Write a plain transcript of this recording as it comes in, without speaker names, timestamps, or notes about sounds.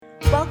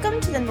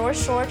Welcome to the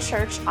North Shore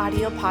Church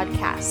audio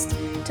podcast.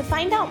 To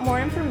find out more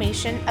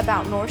information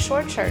about North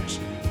Shore Church,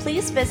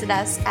 please visit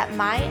us at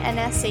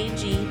mynsag.com.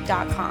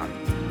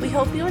 We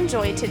hope you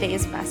enjoy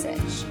today's message.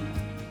 If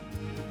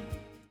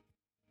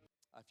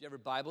you have your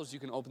Bibles, you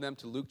can open them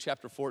to Luke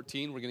chapter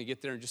 14. We're going to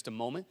get there in just a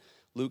moment.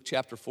 Luke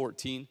chapter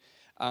 14.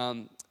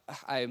 I'm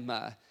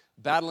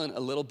battling a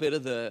little bit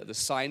of the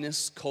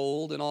sinus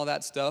cold and all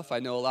that stuff. I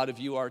know a lot of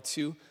you are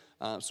too.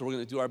 So we're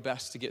going to do our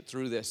best to get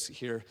through this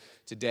here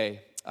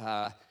today.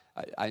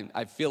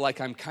 I feel like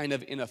I'm kind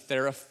of in a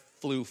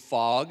Theraflu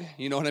fog.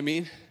 You know what I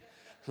mean?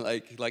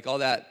 Like all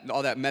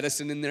that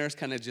medicine in there is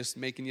kind of just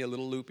making you a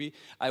little loopy.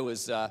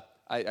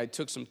 I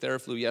took some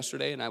Theraflu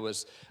yesterday, and I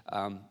was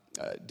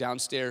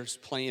downstairs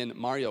playing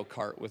Mario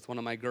Kart with one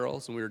of my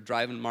girls, and we were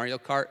driving Mario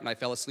Kart, and I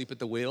fell asleep at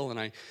the wheel,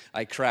 and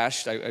I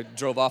crashed. I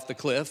drove off the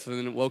cliff, and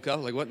then woke up,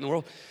 like, what in the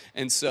world?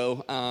 And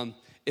so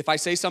if I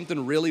say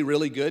something really,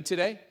 really good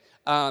today,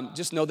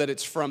 just know that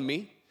it's from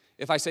me.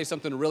 If I say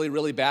something really,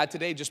 really bad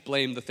today, just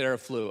blame the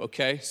Theraflu,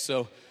 okay?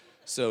 So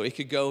it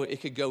could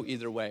go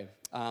either way.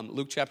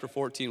 Luke chapter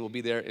 14 will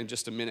be there in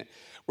just a minute.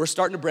 We're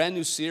starting a brand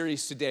new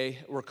series today.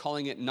 We're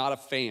calling it Not a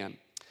Fan.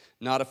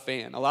 Not a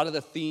Fan. A lot of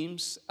the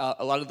themes,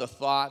 a lot of the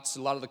thoughts,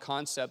 a lot of the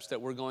concepts that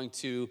we're going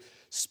to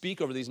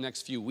speak over these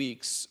next few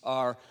weeks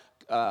are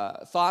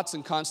thoughts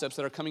and concepts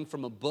that are coming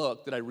from a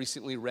book that I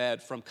recently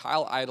read from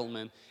Kyle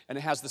Idleman, and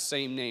it has the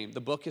same name.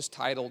 The book is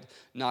titled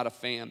Not a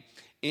Fan.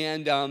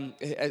 And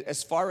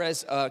as far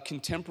as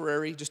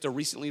contemporary, just a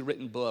recently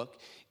written book,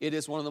 it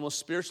is one of the most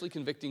spiritually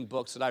convicting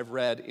books that I've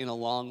read in a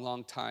long,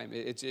 long time.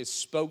 It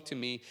spoke to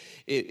me.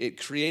 It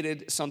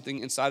created something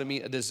inside of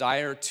me, a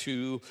desire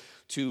to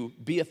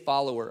be a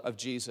follower of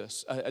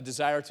Jesus, a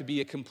desire to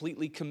be a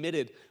completely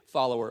committed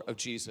follower of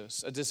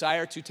Jesus, a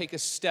desire to take a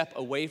step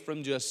away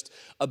from just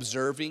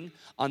observing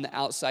on the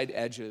outside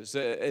edges.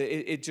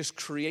 It just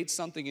creates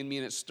something in me,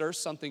 and it stirs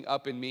something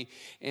up in me.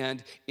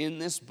 And in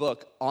this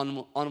book,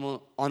 on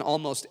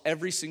almost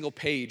every single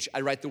page, I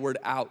write the word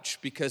ouch,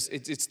 because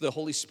it's the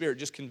Holy Spirit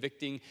just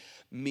convicting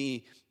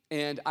me.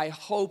 And I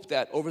hope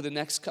that over the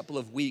next couple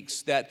of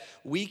weeks that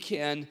we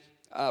can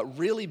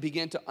really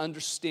begin to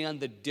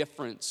understand the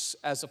difference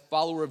as a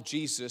follower of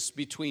Jesus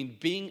between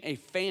being a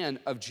fan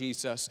of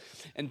Jesus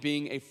and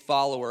being a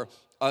follower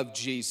of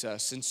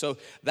Jesus. And so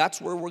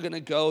that's where we're going to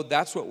go.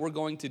 That's what we're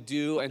going to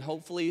do. And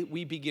hopefully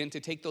we begin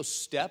to take those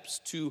steps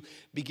to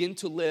begin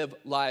to live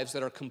lives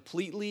that are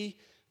completely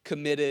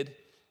committed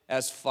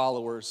as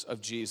followers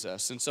of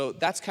Jesus. And so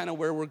that's kind of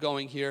where we're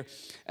going here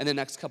in the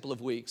next couple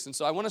of weeks. And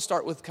so I want to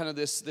start with kind of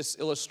this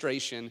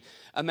illustration.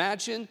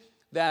 Imagine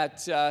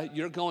that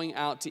you're going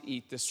out to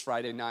eat this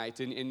Friday night,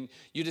 and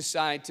you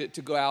decide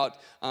to go out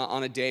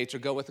on a date or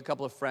go with a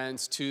couple of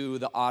friends to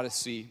the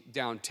Odyssey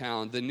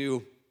downtown, the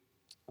new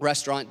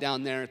restaurant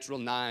down there. It's real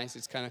nice.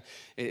 It's kind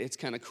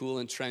of cool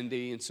and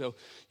trendy. And so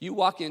you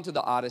walk into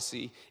the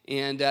Odyssey,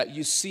 and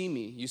you see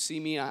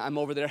me. I'm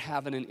over there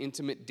having an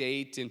intimate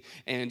date,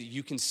 and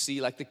you can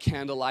see like the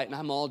candlelight, and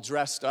I'm all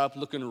dressed up,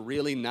 looking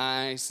really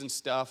nice and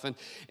stuff.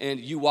 And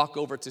you walk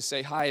over to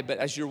say hi. But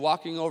as you're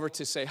walking over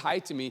to say hi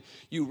to me,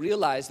 you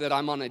realize that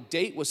I'm on a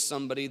date with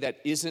somebody that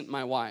isn't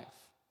my wife.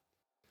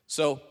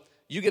 So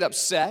you get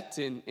upset,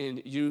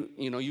 and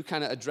you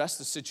kind of address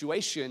the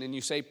situation, and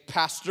you say,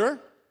 "Pastor."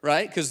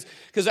 Right? Because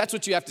that's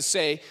what you have to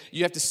say.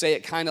 You have to say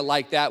it kind of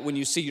like that when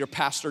you see your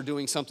pastor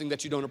doing something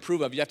that you don't approve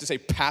of. You have to say,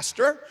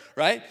 "Pastor,"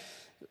 right?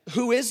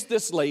 "Who is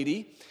this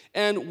lady,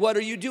 and what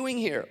are you doing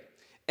here?"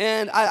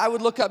 And I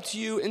would look up to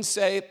you and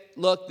say,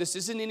 "Look, this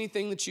isn't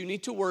anything that you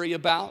need to worry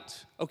about,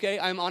 okay?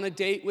 I'm on a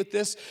date with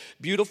this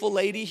beautiful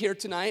lady here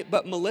tonight,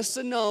 but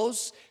Melissa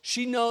knows,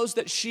 she knows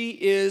that she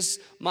is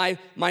my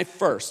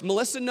first.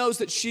 Melissa knows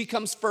that she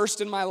comes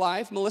first in my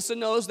life. Melissa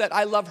knows that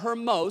I love her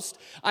most.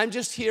 I'm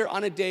just here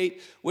on a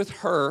date with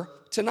her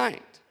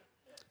tonight."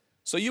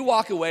 So you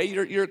walk away,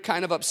 you're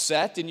kind of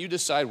upset, and you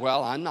decide,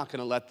 well, I'm not going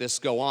to let this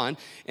go on.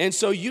 And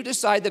so you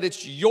decide that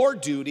it's your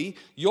duty,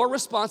 your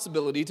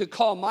responsibility to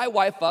call my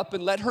wife up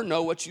and let her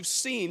know what you've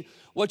seen,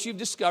 what you've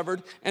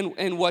discovered,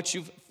 and what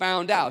you've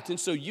found out. And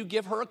so you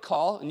give her a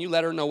call, and you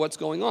let her know what's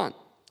going on.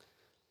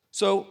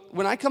 So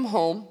when I come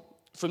home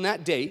from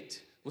that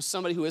date with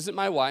somebody who isn't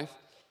my wife,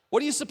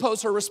 what do you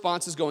suppose her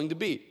response is going to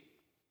be?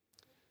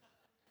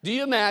 Do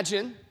you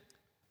imagine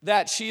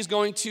that she's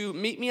going to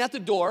meet me at the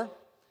door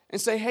and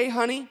say, "Hey,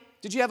 honey,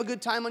 did you have a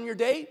good time on your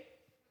date?"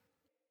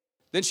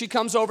 Then she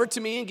comes over to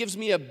me and gives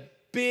me a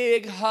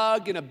big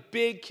hug and a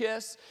big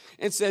kiss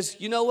and says,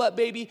 "You know what,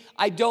 baby?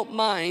 I don't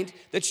mind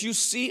that you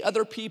see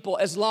other people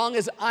as long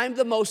as I'm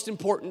the most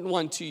important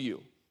one to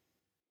you."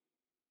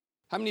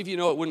 How many of you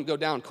know it wouldn't go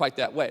down quite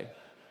that way?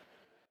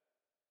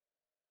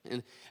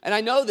 And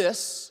I know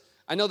this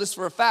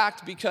for a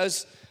fact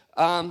because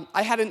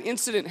I had an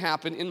incident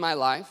happen in my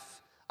life.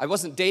 I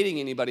wasn't dating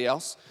anybody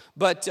else,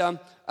 but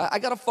I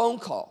got a phone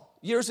call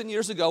years and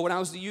years ago when I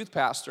was the youth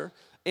pastor,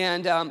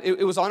 and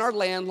it was on our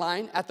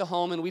landline at the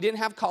home, and we didn't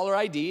have caller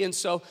ID, and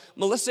so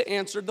Melissa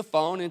answered the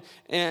phone,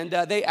 and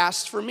they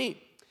asked for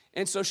me.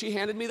 And so she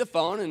handed me the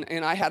phone,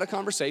 and I had a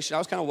conversation. I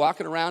was kind of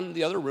walking around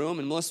the other room,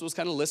 and Melissa was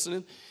kind of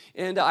listening.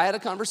 And I had a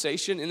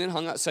conversation and then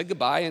hung out, said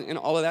goodbye, and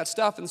all of that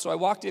stuff. And so I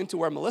walked into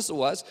where Melissa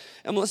was,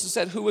 and Melissa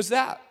said, "Who was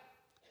that?"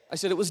 I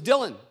said, "It was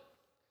Dylan."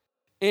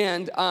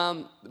 And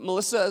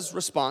Melissa's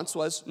response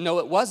was, "No,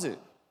 it wasn't.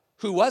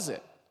 Who was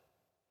it?"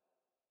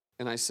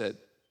 And I said,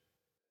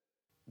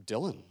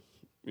 "Dylan,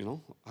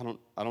 I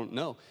don't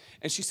know."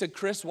 And she said,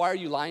 "Chris, why are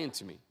you lying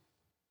to me?"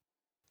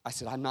 I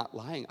said, "I'm not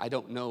lying. I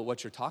don't know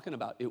what you're talking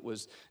about. It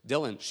was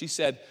Dylan." She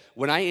said,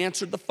 "When I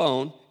answered the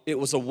phone, it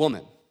was a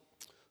woman.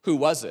 Who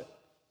was it?"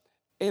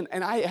 And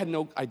I had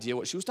no idea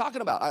what she was talking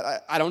about.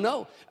 I don't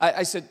know.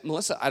 I said,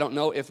 "Melissa, I don't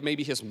know if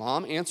maybe his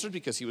mom answered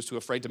because he was too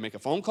afraid to make a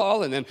phone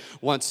call. And then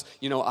once,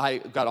 I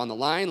got on the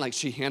line, like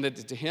she handed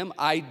it to him.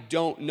 I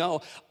don't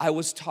know. I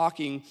was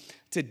talking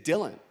to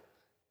Dylan."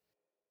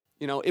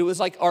 It was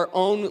like our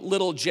own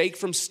little Jake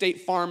from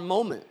State Farm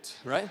moment,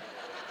 right?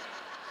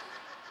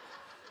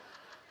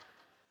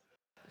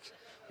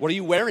 "What are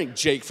you wearing,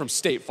 Jake from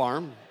State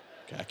Farm?"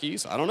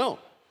 "Khakis." "I don't know."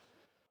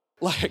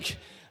 Like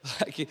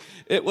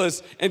it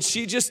was, and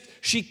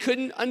she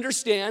couldn't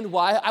understand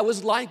why I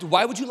was lying to.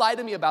 "Why would you lie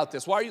to me about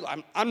this? Why are you?"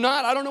 I'm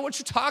not. I don't know what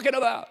you're talking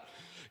about.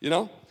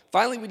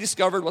 Finally, we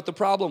discovered what the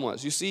problem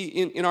was. You see,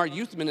 in our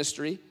youth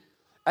ministry,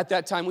 at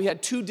that time, we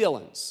had 2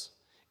 Dylans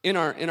in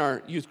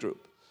our youth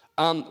group.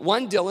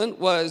 One Dylan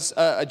was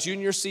a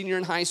junior, senior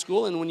in high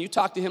school, and when you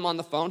talked to him on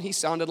the phone, he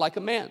sounded like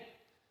a man.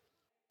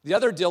 The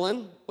other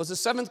Dylan was a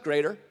 7th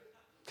grader,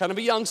 kind of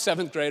a young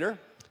 7th grader.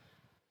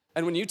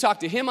 And when you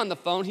talked to him on the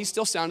phone, he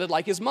still sounded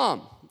like his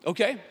mom,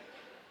 okay?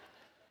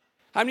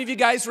 How many of you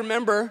guys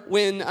remember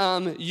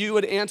when you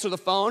would answer the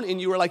phone and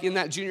you were like in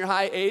that junior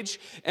high age?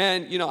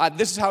 And,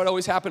 this is how it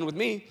always happened with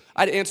me.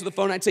 I'd answer the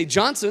phone, I'd say,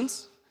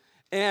 "Johnson's."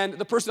 And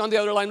the person on the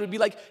other line would be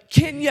like,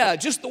 "Kenya,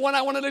 just the one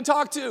I wanted to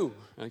talk to."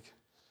 Like,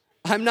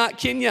 I'm not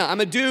Kenya, I'm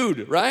a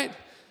dude, right?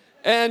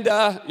 And,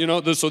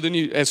 so then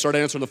you start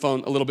answering the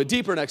phone a little bit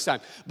deeper next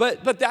time.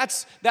 But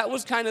that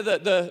was kind of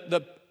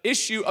the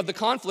issue of the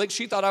conflict.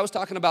 She thought I was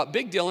talking about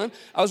big Dylan.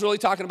 I was really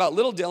talking about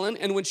little Dylan.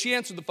 And when she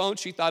answered the phone,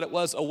 she thought it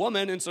was a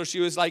woman. And so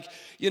she was like,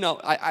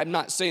 I'm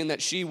not saying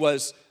that she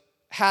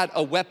had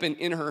a weapon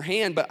in her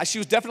hand, but she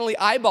was definitely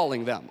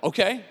eyeballing them,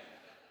 okay?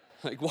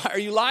 Like, "Why are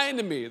you lying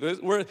to me? This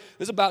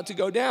is about to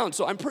go down."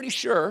 So I'm pretty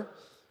sure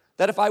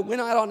that if I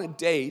went out on a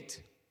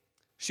date,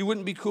 she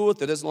wouldn't be cool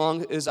with it as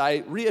long as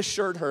I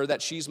reassured her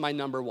that she's my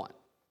number one.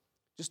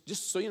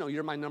 Just so you know,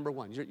 you're my number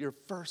one. You're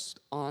first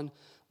on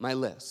my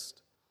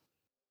list.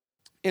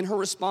 In her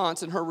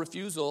response and her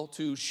refusal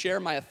to share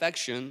my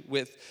affection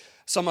with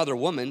some other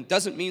woman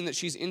doesn't mean that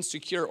she's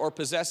insecure or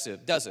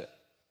possessive, does it?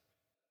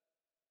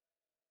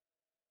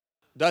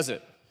 Does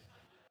it?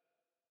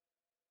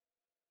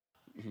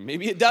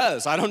 Maybe it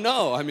does. I don't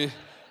know. I mean,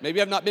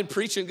 maybe I've not been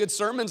preaching good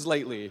sermons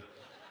lately.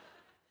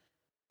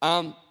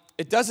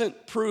 It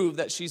doesn't prove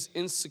that she's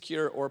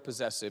insecure or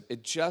possessive.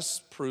 It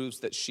just proves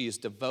that she is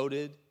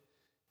devoted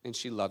and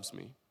she loves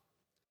me.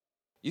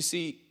 You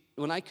see,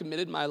 when I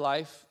committed my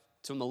life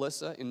to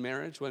Melissa in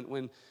marriage,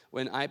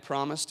 when I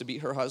promised to be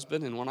her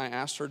husband and when I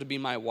asked her to be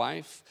my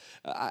wife,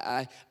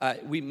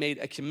 we made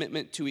a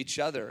commitment to each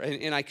other.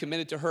 And I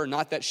committed to her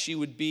not that she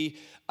would be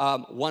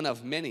one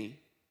of many,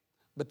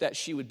 but that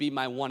she would be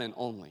my one and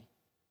only,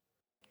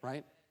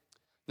 right?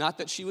 Not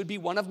that she would be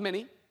one of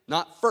many,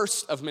 not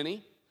first of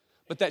many,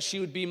 but that she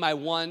would be my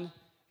one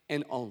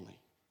and only.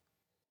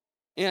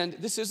 And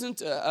this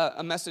isn't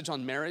a message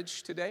on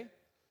marriage today,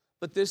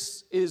 but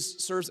this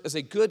serves as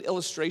a good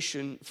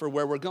illustration for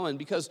where we're going.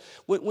 Because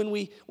when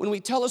we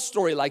tell a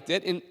story like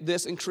that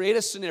and create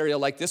a scenario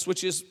like this,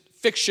 which is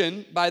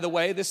fiction, by the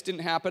way, this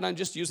didn't happen, I'm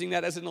just using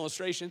that as an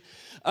illustration,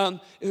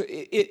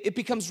 it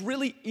becomes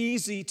really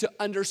easy to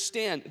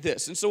understand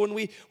this. And so when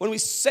we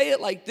say it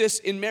like this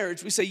in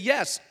marriage, we say,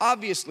 yes,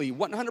 obviously,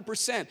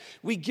 100%,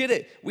 we get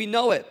it, we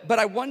know it, but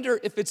I wonder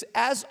if it's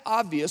as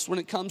obvious when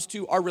it comes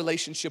to our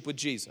relationship with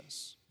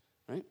Jesus,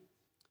 right?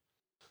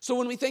 So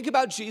when we think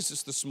about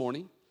Jesus this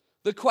morning,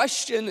 the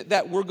question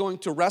that we're going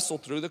to wrestle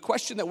through, the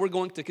question that we're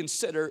going to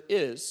consider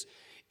is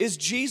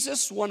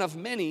Jesus one of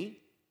many,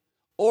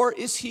 or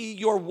is he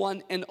your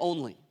one and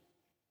only?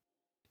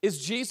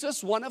 Is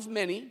Jesus one of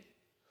many,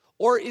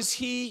 or is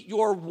he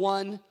your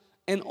one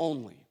and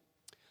only?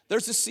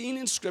 There's a scene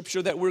in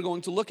Scripture that we're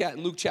going to look at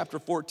in Luke chapter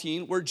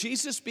 14 where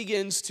Jesus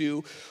begins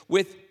to,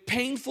 with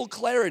painful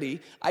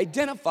clarity,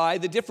 identify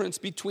the difference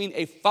between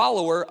a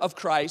follower of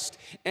Christ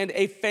and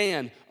a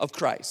fan of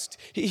Christ.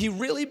 He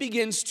really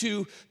begins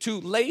to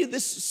lay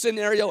this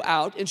scenario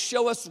out and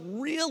show us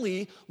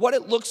really what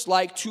it looks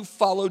like to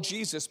follow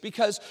Jesus.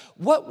 Because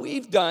what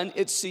we've done,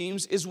 it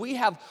seems, is we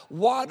have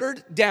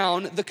watered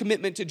down the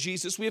commitment to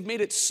Jesus. We have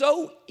made it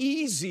so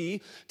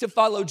easy to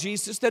follow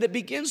Jesus that it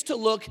begins to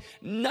look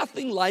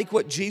nothing like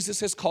what Jesus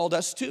has called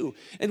us to.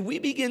 And we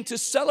begin to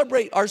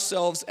celebrate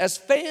ourselves as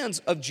fans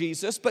of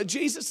Jesus, but But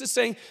Jesus is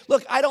saying,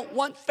 look, I don't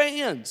want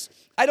fans.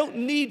 I don't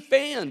need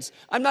fans.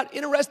 I'm not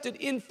interested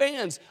in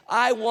fans.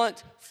 I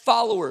want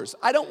followers.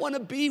 I don't want to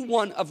be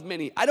one of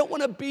many. I don't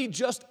want to be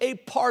just a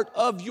part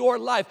of your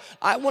life.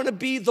 I want to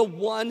be the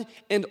one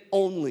and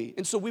only.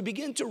 And so we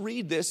begin to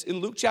read this in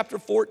Luke chapter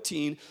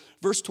 14,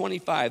 verse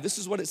 25. This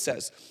is what it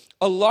says.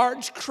 A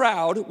large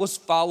crowd was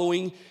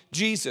following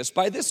Jesus.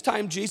 By this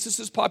time,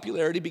 Jesus'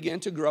 popularity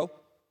began to grow.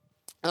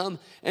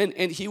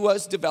 And he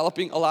was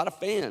developing a lot of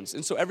fans.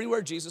 And so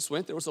everywhere Jesus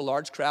went, there was a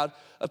large crowd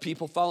of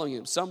people following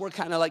him. Some were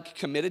kind of like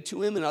committed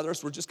to him, and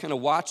others were just kind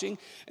of watching.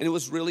 And it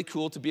was really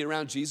cool to be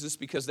around Jesus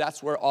because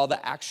that's where all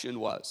the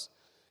action was.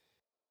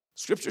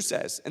 Scripture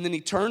says, and then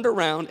he turned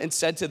around and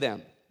said to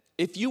them,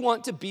 if you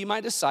want to be my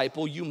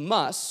disciple, you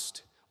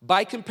must,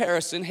 by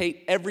comparison,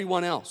 hate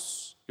everyone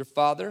else. Your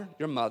father,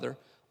 your mother,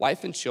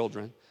 wife and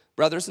children,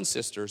 brothers and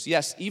sisters,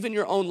 yes, even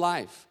your own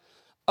life.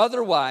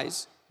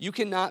 Otherwise, you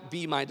cannot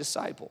be my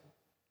disciple.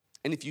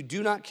 And if you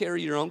do not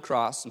carry your own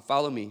cross and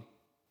follow me,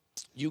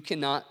 you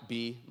cannot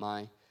be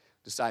my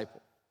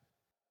disciple.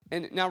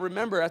 And now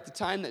remember, at the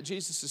time that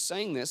Jesus is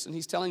saying this, and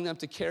he's telling them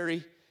to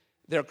carry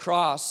their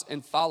cross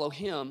and follow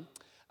him,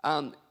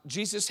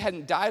 Jesus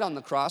hadn't died on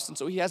the cross, and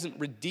so he hasn't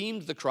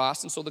redeemed the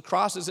cross. And so the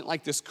cross isn't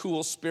like this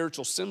cool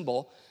spiritual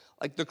symbol.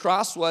 Like the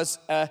cross was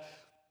a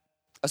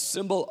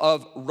symbol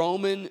of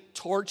Roman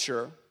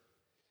torture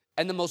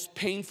and the most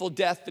painful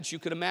death that you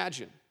could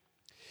imagine.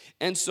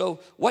 And so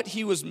what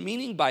he was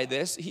meaning by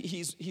this,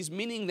 he's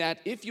meaning that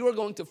if you are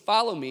going to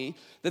follow me,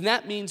 then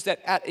that means that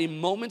at a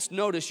moment's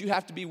notice, you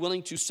have to be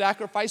willing to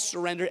sacrifice,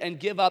 surrender, and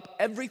give up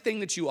everything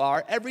that you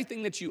are,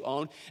 everything that you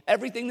own,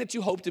 everything that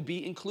you hope to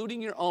be,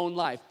 including your own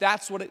life.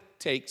 That's what it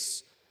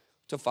takes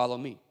to follow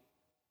me.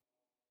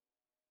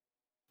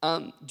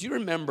 Do you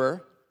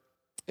remember,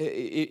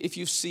 if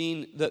you've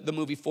seen the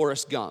movie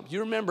Forrest Gump, you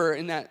remember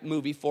in that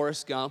movie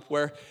Forrest Gump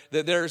where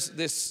there's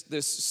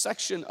this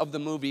section of the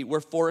movie where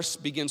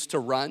Forrest begins to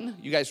run?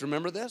 You guys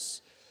remember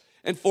this?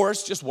 And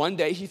Forrest, just one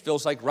day, he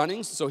feels like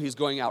running, so he's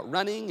going out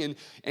running,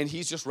 and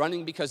he's just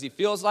running because he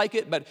feels like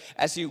it. But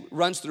as he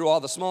runs through all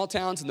the small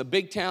towns and the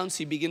big towns,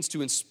 he begins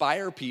to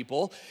inspire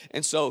people.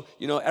 And so,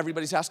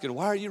 everybody's asking,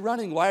 why are you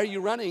running? Why are you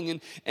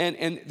running?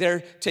 And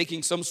they're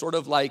taking some sort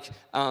of like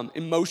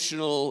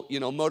emotional,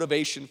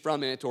 motivation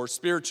from it, or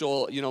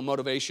spiritual,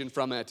 motivation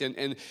from it.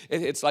 And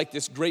it's like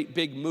this great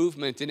big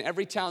movement. In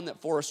every town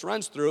that Forrest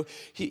runs through,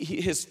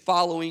 his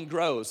following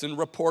grows, and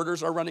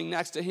reporters are running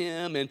next to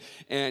him,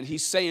 and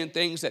he's saying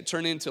things that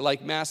turn into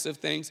like massive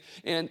things.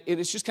 And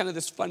it's just kind of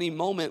this funny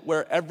moment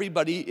where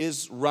everybody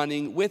is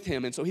running with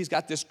him. And so he's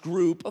got this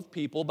group of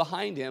people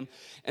behind him.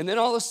 And then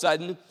all of a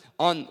sudden,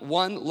 on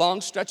one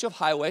long stretch of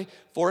highway,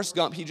 Forrest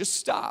Gump, he just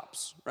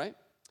stops, right?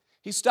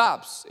 He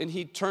stops and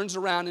he turns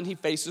around and he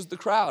faces the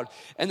crowd.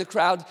 And the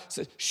crowd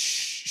says,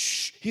 shh,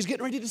 shh, he's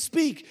getting ready to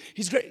speak.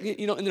 He's great,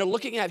 and they're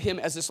looking at him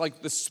as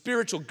the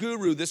spiritual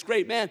guru, this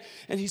great man.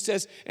 And he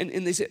says, and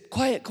they say,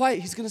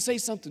 quiet, he's going to say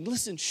something.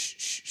 Listen, shh,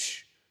 shh, shh.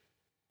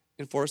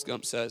 And Forrest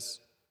Gump says,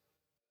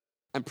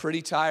 I'm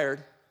pretty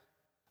tired.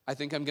 I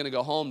think I'm going to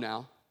go home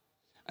now.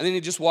 And then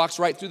he just walks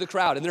right through the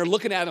crowd. And they're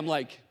looking at him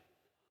like,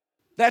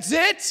 that's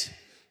it?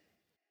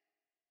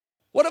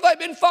 What have I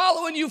been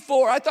following you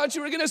for? I thought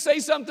you were going to say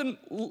something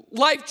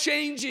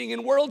life-changing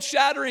and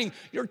world-shattering.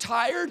 You're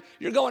tired?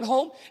 You're going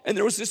home? And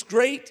there was this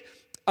great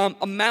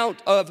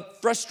amount of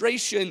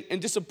frustration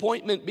and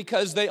disappointment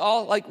because they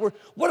all were,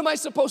 what am I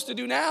supposed to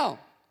do now?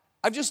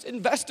 I've just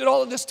invested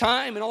all of this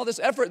time and all this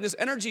effort and this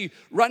energy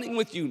running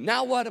with you.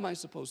 Now what am I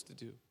supposed to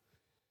do?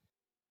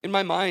 In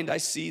my mind, I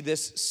see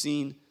this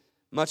scene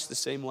much the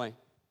same way.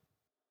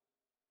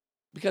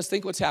 Because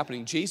think what's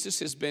happening. Jesus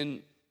has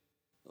been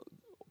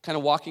kind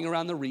of walking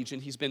around the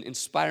region. He's been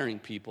inspiring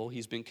people.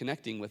 He's been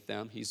connecting with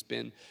them. He's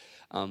been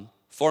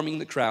forming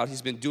the crowd.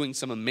 He's been doing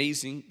some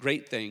amazing,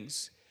 great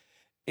things.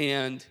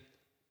 And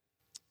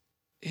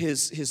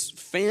his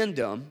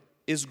fandom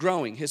is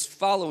growing. His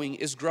following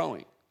is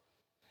growing.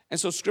 And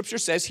so Scripture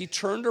says he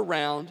turned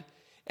around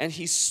and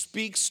he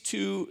speaks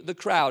to the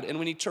crowd. And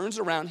when he turns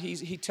around,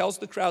 he tells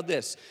the crowd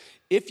this: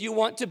 if you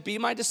want to be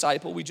my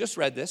disciple, we just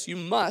read this, you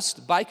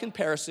must, by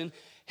comparison,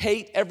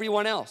 hate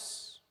everyone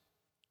else.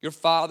 Your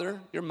father,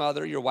 your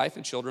mother, your wife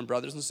and children,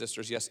 brothers and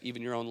sisters, yes,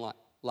 even your own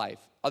life.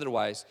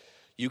 Otherwise,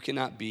 you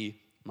cannot be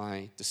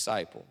my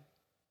disciple.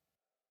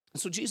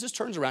 And so Jesus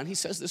turns around, he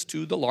says this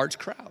to the large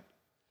crowd.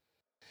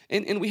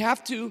 And we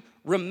have to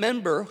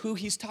remember who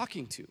he's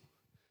talking to.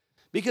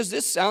 Because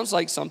this sounds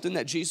like something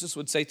that Jesus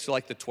would say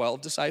to the 12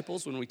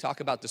 disciples. When we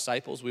talk about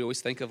disciples, we always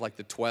think of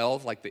the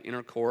 12, like the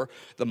inner core,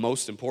 the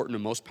most important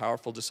and most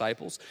powerful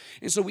disciples.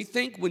 And so we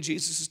think when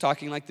Jesus is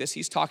talking like this,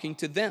 he's talking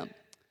to them.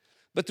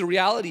 But the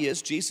reality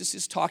is Jesus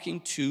is talking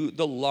to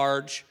the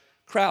large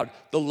crowd,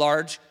 the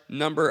large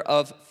number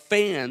of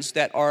fans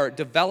that are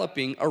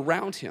developing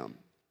around him.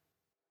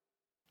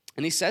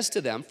 And he says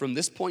to them, from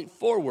this point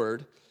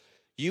forward,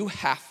 you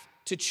have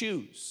to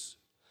choose.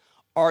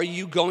 Are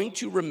you going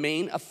to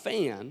remain a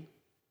fan,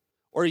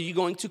 or are you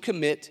going to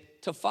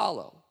commit to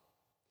follow?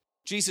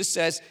 Jesus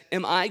says,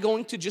 am I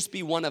going to just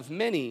be one of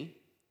many,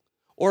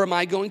 Or am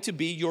I going to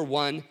be your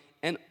one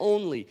and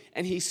only?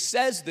 And he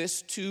says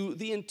this to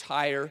the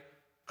entire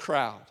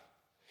crowd.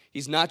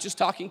 He's not just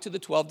talking to the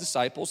 12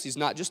 disciples. He's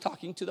not just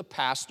talking to the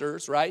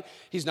pastors, right?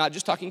 He's not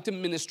just talking to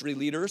ministry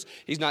leaders.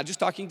 He's not just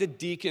talking to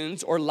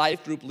deacons or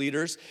life group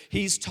leaders.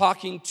 He's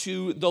talking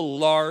to the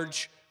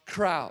large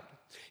crowd.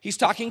 He's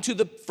talking to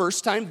the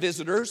first-time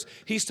visitors.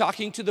 He's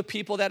talking to the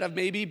people that have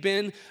maybe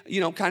been,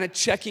 kind of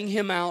checking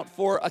him out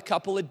for a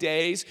couple of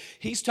days.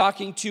 He's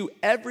talking to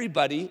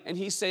everybody, and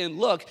he's saying,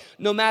 look,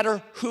 no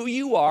matter who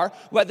you are,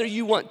 whether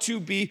you want to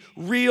be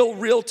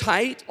real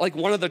tight, like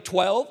one of the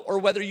 12, or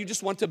whether you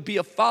just want to be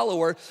a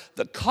follower,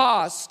 the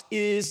cost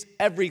is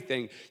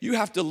everything. You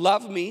have to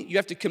love me. You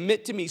have to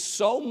commit to me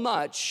so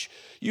much.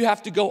 You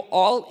have to go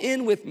all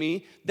in with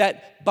me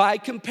that by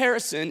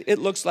comparison, it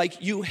looks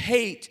like you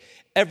hate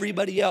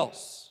everybody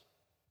else.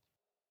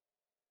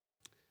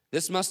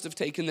 This must have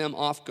taken them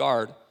off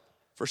guard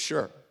for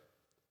sure.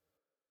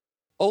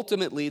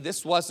 Ultimately,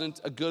 this wasn't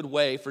a good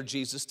way for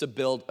Jesus to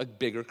build a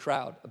bigger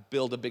crowd,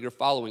 build a bigger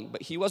following.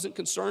 But he wasn't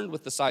concerned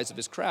with the size of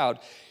his crowd.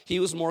 He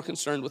was more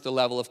concerned with the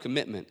level of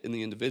commitment in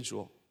the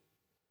individual.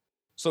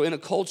 So in a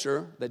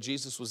culture that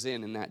Jesus was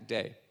in that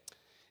day,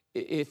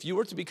 if you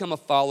were to become a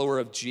follower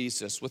of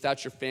Jesus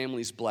without your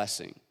family's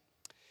blessing,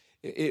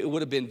 it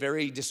would have been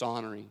very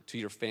dishonoring to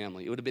your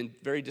family. It would have been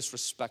very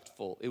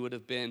disrespectful. It would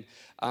have been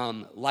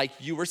like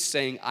you were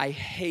saying, I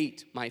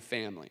hate my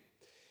family.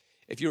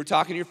 If you were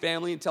talking to your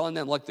family and telling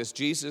them, look, this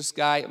Jesus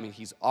guy,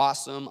 he's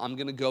awesome. I'm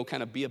going to go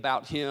kind of be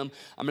about him.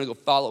 I'm going to go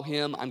follow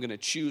him. I'm going to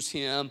choose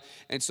him.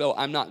 And so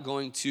I'm not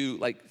going to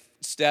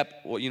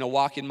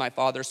walk in my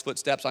Father's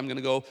footsteps. I'm going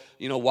to go,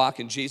 walk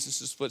in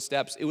Jesus'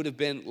 footsteps. It would have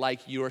been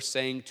like you are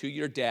saying to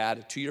your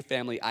dad, to your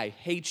family, I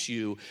hate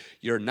you.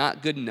 You're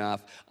not good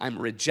enough. I'm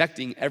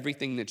rejecting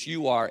everything that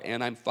you are,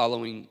 and I'm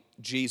following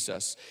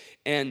Jesus.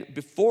 And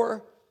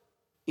before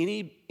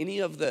any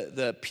of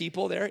the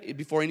people there,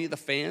 before any of the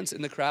fans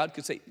in the crowd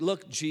could say,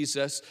 look,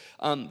 Jesus,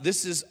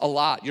 this is a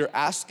lot. You're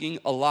asking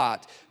a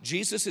lot.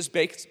 Jesus is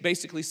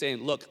basically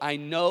saying, look, I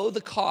know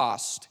the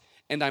cost,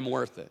 and I'm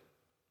worth it.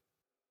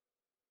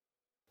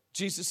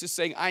 Jesus is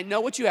saying, I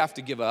know what you have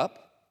to give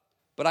up,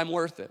 but I'm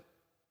worth it.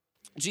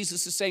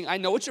 Jesus is saying, I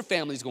know what your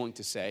family's going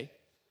to say,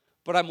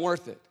 but I'm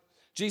worth it.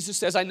 Jesus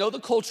says, I know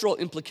the cultural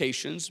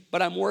implications,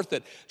 but I'm worth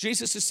it.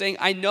 Jesus is saying,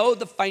 I know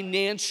the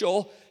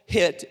financial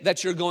hit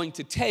that you're going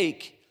to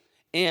take,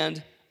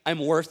 and I'm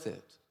worth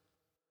it.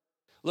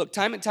 Look,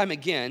 time and time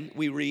again,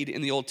 we read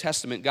in the Old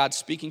Testament, God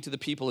speaking to the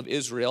people of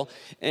Israel,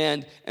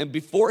 and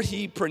before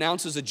he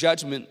pronounces a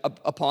judgment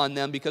upon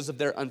them because of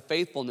their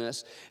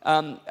unfaithfulness,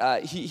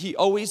 he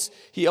always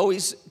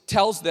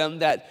tells them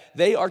that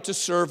they are to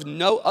serve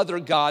no other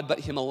God but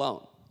him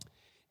alone.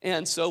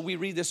 And so we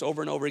read this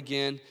over and over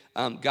again.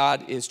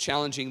 God is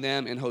challenging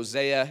them. In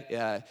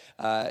Hosea,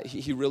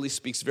 he really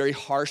speaks very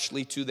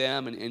harshly to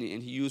them, and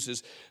he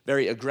uses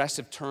very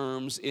aggressive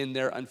terms in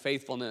their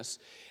unfaithfulness.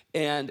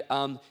 And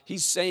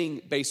he's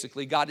saying,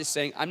 basically, God is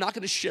saying, I'm not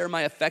going to share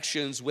my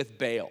affections with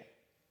Baal.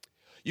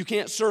 You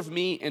can't serve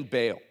me and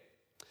Baal.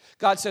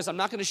 God says, I'm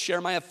not going to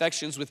share my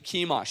affections with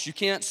Chemosh. You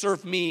can't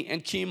serve me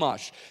and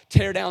Chemosh.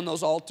 Tear down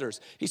those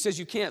altars. He says,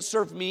 you can't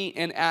serve me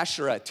and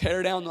Asherah.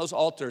 Tear down those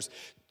altars.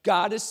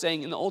 God is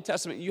saying in the Old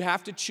Testament, you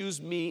have to choose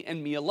me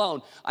and me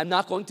alone. I'm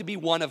not going to be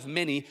one of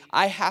many.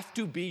 I have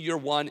to be your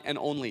one and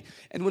only.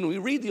 And when we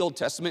read the Old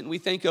Testament and we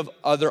think of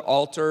other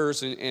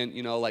altars and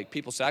like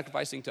people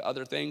sacrificing to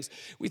other things,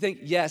 we think,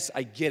 yes,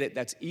 I get it.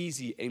 That's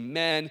easy.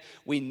 Amen.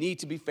 We need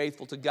to be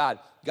faithful to God.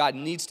 God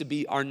needs to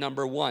be our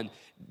number one.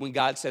 When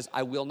God says,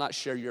 I will not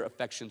share your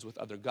affections with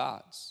other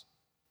gods,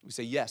 we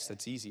say, yes,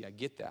 that's easy. I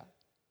get that.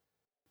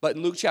 But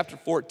in Luke chapter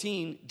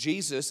 14,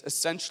 Jesus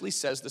essentially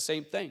says the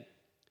same thing.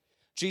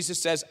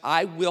 Jesus says,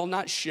 I will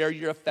not share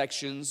your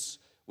affections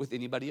with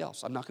anybody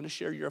else. I'm not going to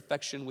share your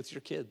affection with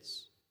your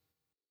kids.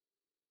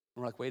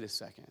 And we're like, wait a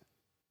second.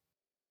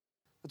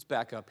 Let's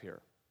back up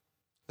here.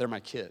 They're my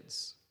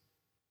kids.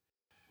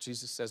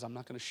 Jesus says, I'm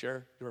not going to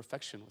share your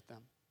affection with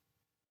them.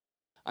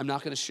 I'm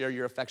not going to share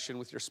your affection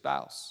with your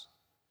spouse.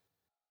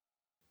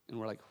 And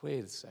we're like,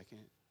 wait a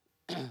second.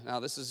 Now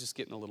this is just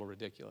getting a little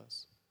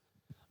ridiculous.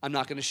 I'm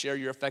not going to share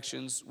your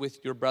affections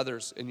with your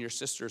brothers and your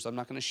sisters. I'm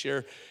not going to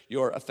share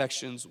your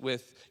affections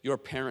with your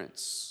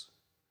parents.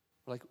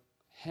 We're like,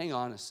 hang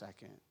on a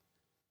second.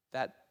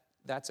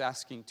 That's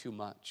asking too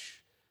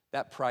much.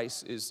 That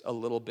price is a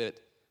little bit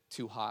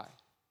too high.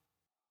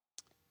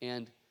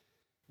 And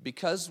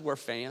because we're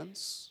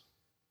fans,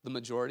 the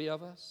majority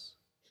of us,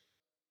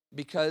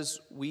 because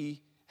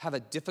we have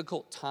a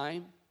difficult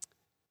time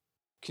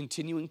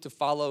continuing to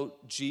follow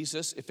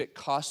Jesus, if it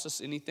costs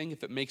us anything,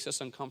 if it makes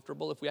us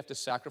uncomfortable, if we have to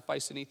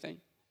sacrifice anything,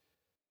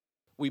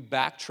 we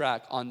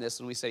backtrack on this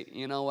and we say,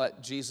 you know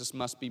what, Jesus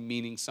must be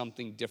meaning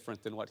something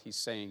different than what he's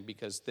saying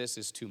because this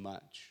is too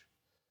much.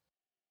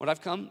 What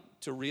I've come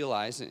to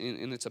realize,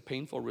 and it's a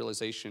painful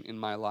realization in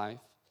my life,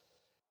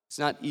 it's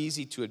not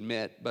easy to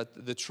admit,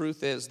 but the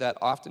truth is that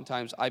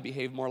oftentimes I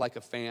behave more like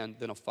a fan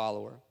than a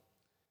follower.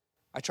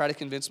 I try to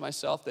convince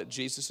myself that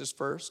Jesus is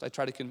first. I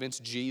try to convince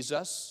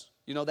Jesus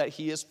You know that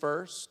he is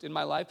first in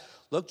my life?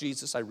 Look,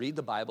 Jesus, I read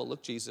the Bible.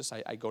 Look, Jesus,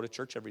 I go to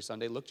church every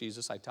Sunday. Look,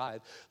 Jesus, I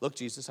tithe. Look,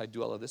 Jesus, I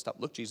do all of this stuff.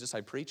 Look, Jesus,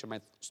 I preach and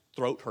my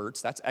throat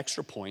hurts. That's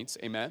extra points,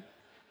 amen?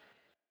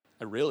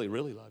 I really,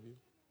 really love you.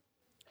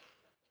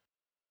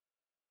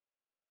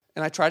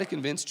 And I try to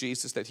convince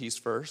Jesus that he's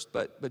first,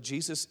 but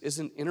Jesus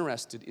isn't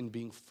interested in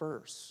being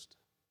first.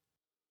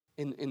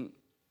 And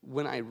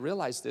when I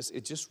realized this,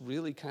 it just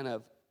really kind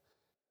of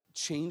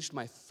changed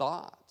my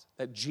thought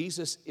that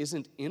Jesus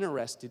isn't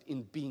interested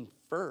in being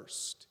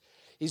first.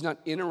 He's not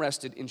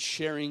interested in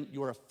sharing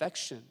your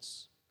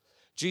affections.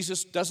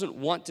 Jesus doesn't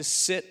want to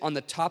sit on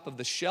the top of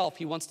the shelf.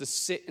 He wants to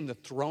sit in the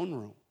throne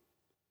room.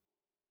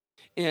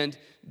 And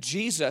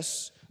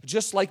Jesus,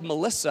 just like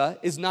Melissa,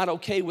 is not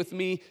okay with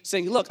me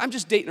saying, look, I'm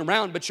just dating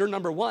around, but you're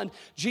number one.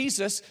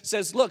 Jesus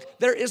says, look,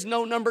 there is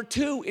no number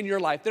two in your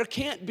life. There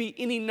can't be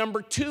any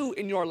number two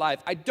in your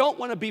life. I don't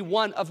want to be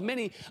one of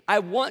many. I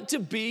want to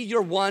be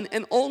your one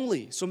and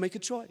only. So make a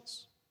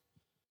choice.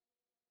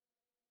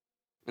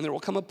 And there will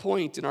come a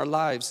point in our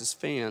lives as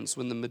fans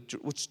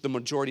which the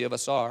majority of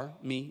us are,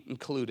 me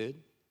included,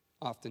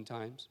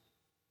 oftentimes,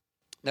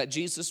 that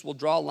Jesus will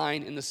draw a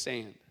line in the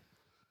sand.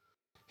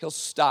 He'll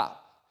stop.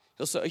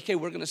 He'll say, okay,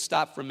 we're going to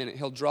stop for a minute.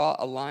 He'll draw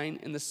a line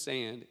in the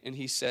sand, and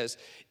he says,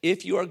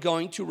 if you are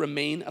going to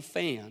remain a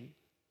fan,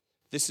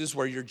 this is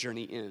where your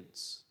journey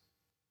ends.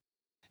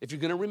 If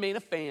you're going to remain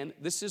a fan,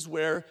 this is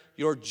where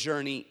your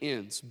journey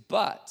ends.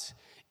 But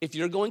if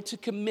you're going to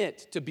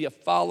commit to be a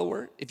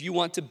follower, if you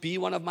want to be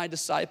one of my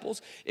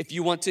disciples, if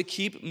you want to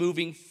keep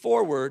moving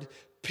forward,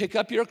 pick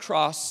up your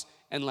cross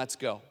and let's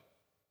go.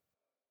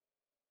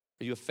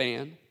 Are you a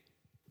fan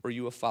or are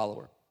you a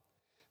follower?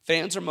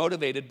 Fans are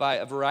motivated by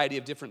a variety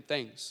of different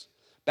things.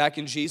 Back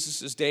in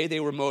Jesus' day, they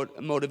were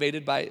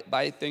motivated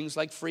by things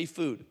like free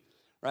food,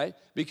 right?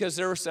 Because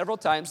there were several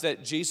times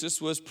that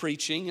Jesus was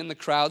preaching and the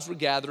crowds were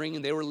gathering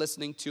and they were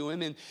listening to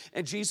him.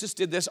 And Jesus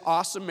did this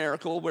awesome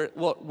miracle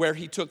where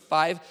he took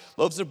 5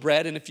 loaves of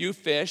bread and a few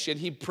fish and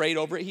he prayed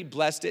over it, he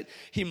blessed it,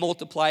 he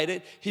multiplied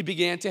it, he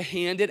began to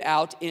hand it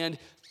out, and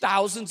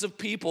thousands of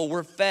people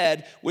were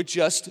fed with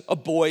just a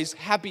boy's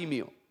Happy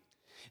Meal.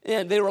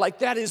 And they were like,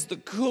 that is the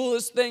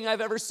coolest thing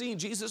I've ever seen.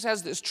 Jesus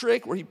has this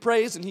trick where he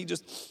prays and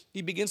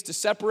he begins to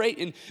separate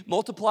and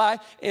multiply.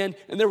 And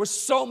there was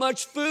so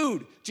much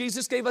food.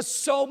 Jesus gave us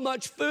so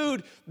much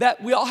food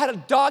that we all had a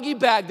doggy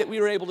bag that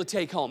we were able to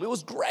take home. It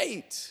was great.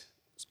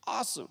 It was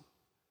awesome.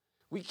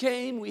 We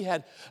came, we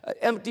had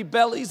empty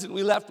bellies and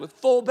we left with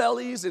full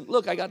bellies. And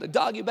look, I got a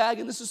doggy bag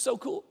and this is so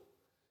cool.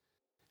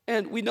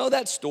 And we know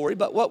that story,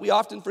 but what we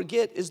often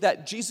forget is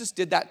that Jesus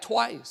did that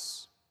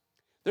twice.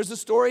 There's a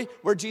story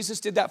where Jesus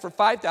did that for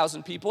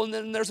 5,000 people, and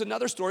then there's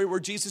another story where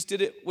Jesus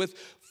did it with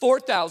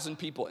 4,000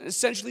 people, and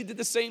essentially did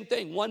the same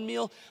thing. One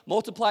meal,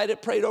 multiplied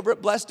it, prayed over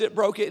it, blessed it,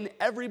 broke it, and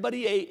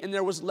everybody ate, and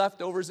there was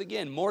leftovers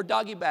again, more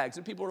doggy bags,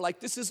 and people were like,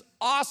 this is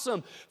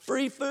awesome,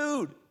 free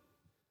food.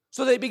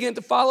 So they began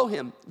to follow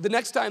him. The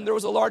next time there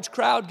was a large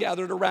crowd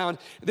gathered around,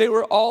 they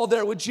were all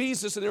there with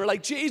Jesus, and they were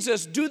like,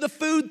 Jesus, do the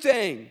food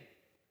thing.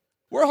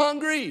 We're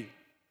hungry.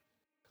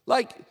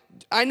 Like,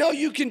 I know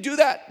you can do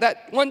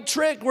that one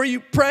trick where you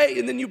pray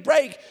and then you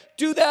break.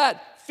 Do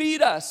that.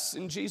 Feed us.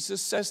 And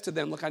Jesus says to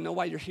them, look, I know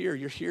why you're here.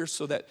 You're here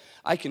so that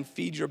I can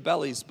feed your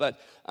bellies, but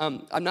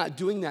I'm not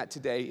doing that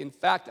today. In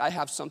fact, I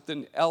have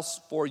something else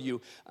for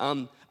you.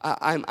 I'm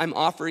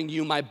offering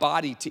you my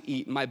body to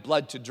eat and my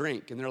blood to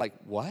drink. And they're like,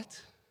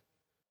 what?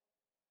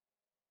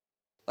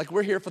 Like,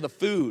 we're here for the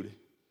food.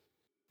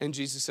 And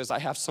Jesus says, I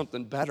have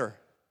something better.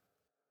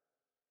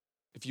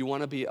 If you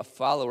want to be a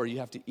follower, you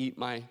have to eat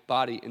my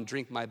body and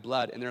drink my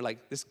blood. And they're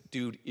like, this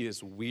dude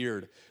is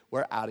weird.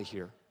 We're out of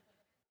here.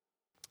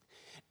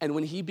 And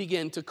when he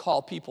began to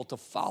call people to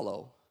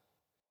follow,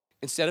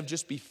 instead of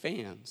just be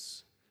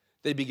fans,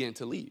 they began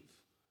to leave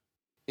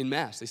en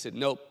masse. They said,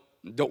 nope,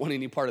 don't want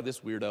any part of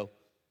this weirdo.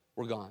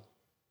 We're gone.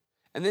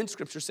 And then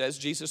Scripture says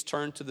Jesus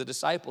turned to the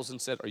disciples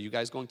and said, are you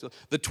guys going to,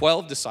 the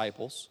 12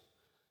 disciples,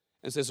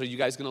 and says, are you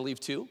guys going to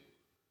leave too?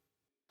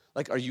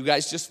 Like, are you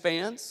guys just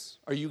fans?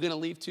 Are you going to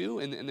leave too?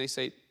 And they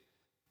say,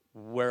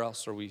 where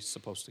else are we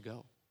supposed to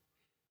go?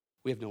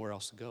 We have nowhere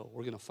else to go.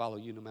 We're going to follow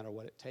you no matter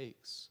what it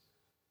takes.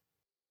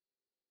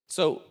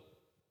 So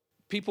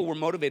people were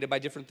motivated by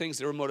different things.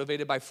 They were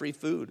motivated by free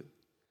food.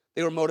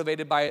 They were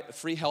motivated by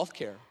free health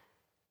care,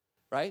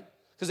 right?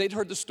 Because they'd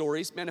heard the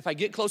stories. Man, if I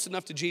get close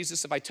enough to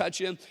Jesus, if I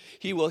touch him,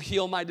 he will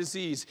heal my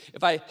disease.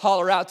 If I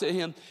holler out to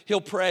him,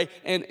 he'll pray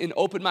and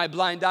open my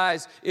blind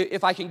eyes.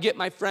 If I can get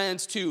my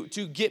friends to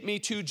get me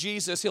to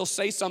Jesus, he'll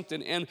say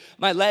something, and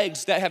my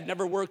legs that have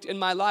never worked in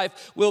my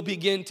life will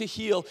begin to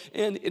heal.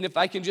 And if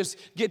I can just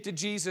get to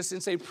Jesus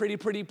and say,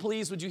 pretty,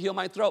 please, would you heal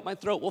my throat? My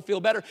throat will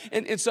feel better.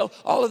 And so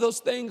all of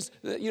those things,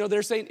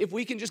 they're saying, if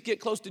we can just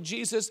get close to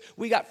Jesus,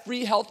 we got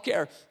free health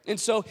care. And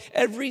so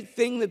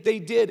everything that they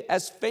did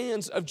as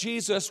fans of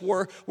Jesus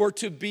were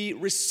to be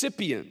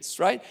recipients,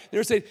 right? They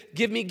were saying,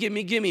 give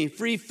me,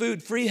 free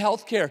food, free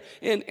health care.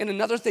 And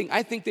another thing,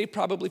 I think they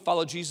probably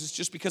followed Jesus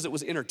just because it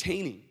was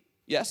entertaining.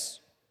 Yes?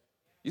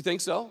 You think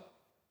so?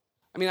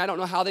 I mean, I don't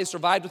know how they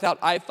survived without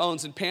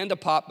iPhones and Panda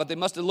Pop, but they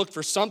must have looked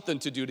for something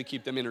to do to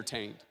keep them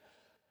entertained.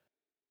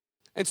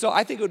 And so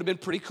I think it would have been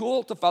pretty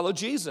cool to follow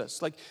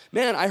Jesus. Like,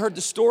 man, I heard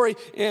the story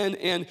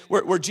and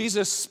where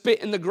Jesus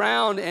spit in the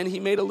ground and he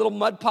made a little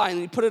mud pie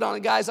and he put it on a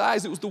guy's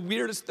eyes. It was the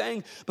weirdest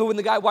thing. But when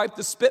the guy wiped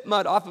the spit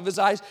mud off of his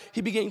eyes,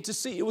 he began to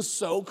see. It was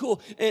so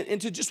cool.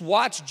 And to just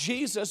watch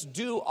Jesus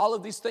do all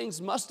of these things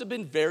must have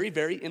been very,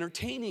 very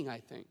entertaining, I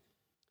think.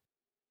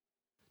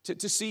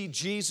 To see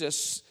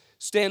Jesus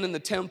stand in the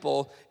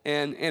temple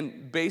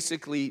and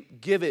basically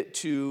give it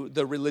to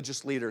the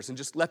religious leaders and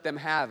just let them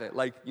have it.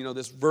 Like,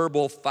 this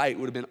verbal fight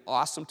would have been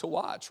awesome to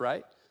watch,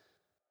 right?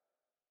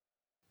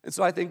 And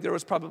so I think there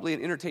was probably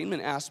an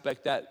entertainment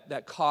aspect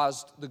that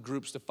caused the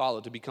groups to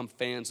follow, to become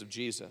fans of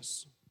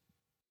Jesus.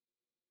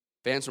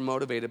 Fans are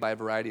motivated by a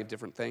variety of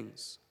different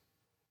things.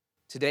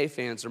 Today,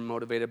 fans are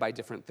motivated by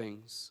different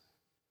things,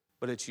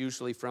 but it's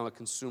usually from a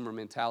consumer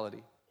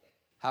mentality.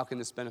 How can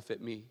this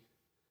benefit me?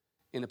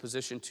 In a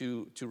position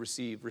to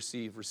receive.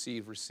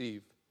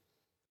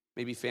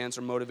 Maybe fans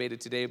are motivated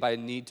today by a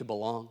need to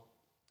belong.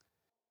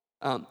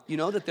 You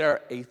know that there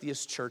are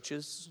atheist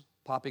churches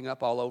popping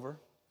up all over?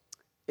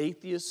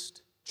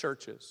 Atheist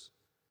churches.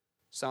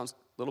 Sounds a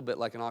little bit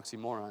like an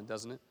oxymoron,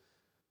 doesn't it?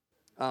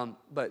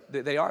 But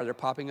they are. They're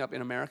popping up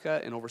in America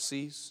and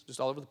overseas, just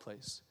all over the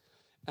place.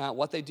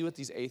 What they do at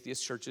these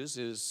atheist churches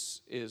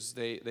is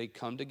they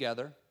come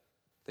together,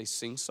 they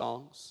sing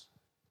songs,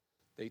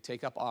 they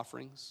take up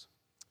offerings,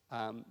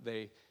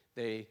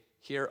 they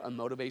hear a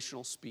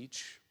motivational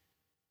speech,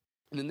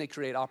 and then they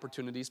create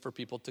opportunities for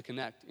people to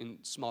connect in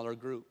smaller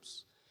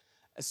groups.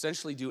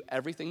 Essentially do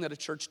everything that a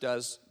church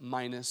does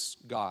minus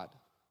God.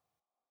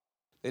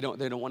 They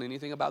don't want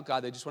anything about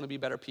God. They just want to be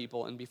better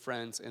people and be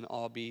friends and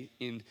all be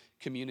in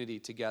community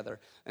together.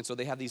 And so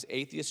they have these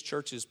atheist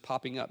churches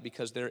popping up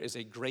because there is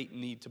a great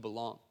need to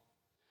belong.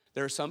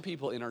 There are some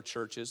people in our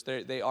churches,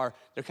 they're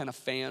kind of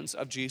fans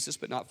of Jesus,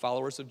 but not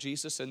followers of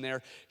Jesus, and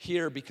they're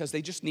here because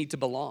they just need to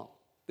belong.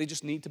 They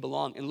just need to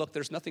belong. And look,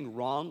 there's nothing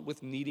wrong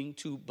with needing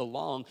to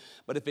belong,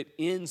 but if it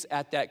ends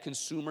at that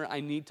consumer,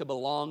 I need to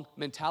belong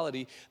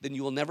mentality, then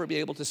you will never be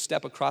able to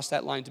step across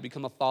that line to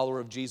become a follower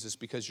of Jesus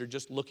because you're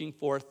just looking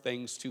for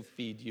things to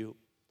feed you.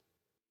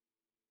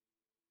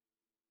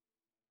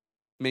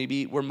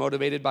 Maybe we're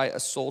motivated by a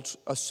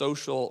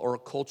social or a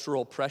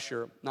cultural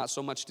pressure, not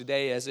so much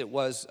today as it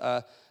was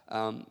a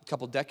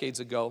couple decades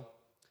ago,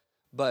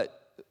 but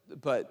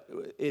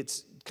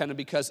it's kind of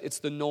because it's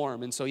the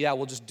norm. And so,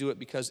 we'll just do it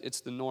because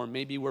it's the norm.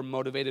 Maybe we're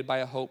motivated by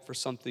a hope for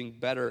something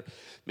better.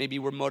 Maybe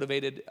we're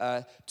motivated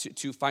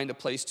to find a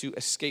place to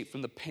escape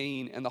from the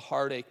pain and the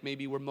heartache.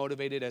 Maybe we're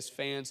motivated as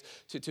fans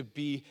to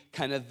be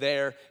kind of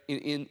there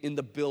in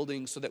the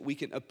building so that we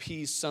can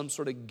appease some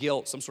sort of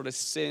guilt, some sort of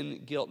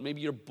sin guilt.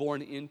 Maybe you're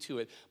born into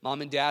it.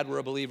 Mom and dad were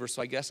a believer,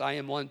 so I guess I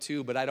am one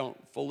too, but I don't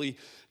fully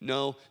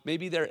know.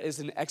 Maybe there is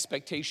an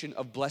expectation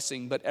of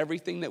blessing, but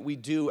everything that we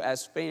do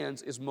as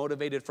fans is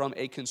motivated from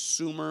a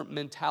consumer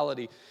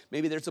mentality.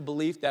 Maybe there's a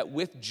belief that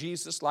with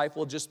Jesus, life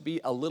will just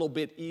be a little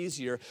bit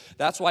easier.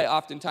 That's why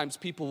oftentimes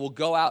people will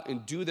go out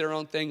and do their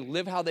own thing,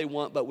 live how they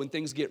want, but when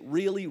things get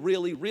really,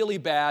 really, really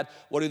bad,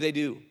 what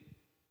do?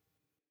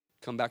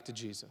 Come back to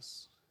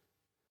Jesus.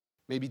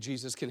 Maybe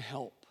Jesus can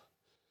help.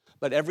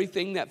 But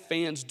everything that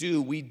fans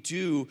do, we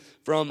do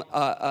from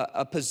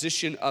a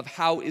position of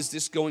how is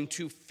this going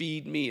to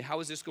feed me?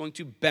 How is this going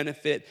to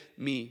benefit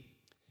me?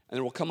 And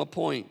there will come a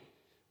point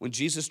when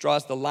Jesus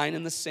draws the line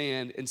in the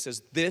sand and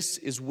says, this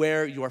is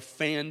where your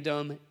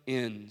fandom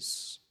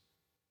ends.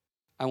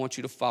 I want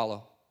you to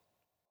follow.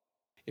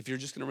 If you're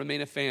just going to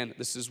remain a fan,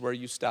 this is where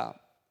you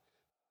stop.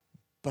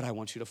 But I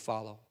want you to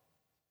follow.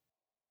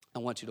 I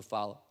want you to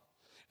follow.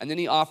 And then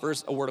he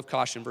offers a word of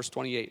caution, verse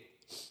 28.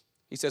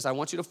 He says, I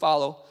want you to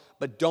follow,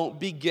 but don't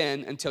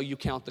begin until you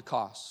count the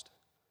cost.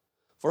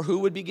 For who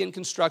would begin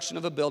construction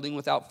of a building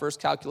without first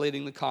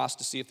calculating the cost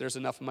to see if there's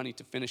enough money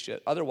to finish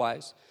it?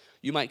 Otherwise,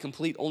 you might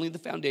complete only the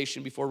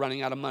foundation before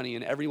running out of money,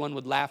 and everyone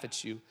would laugh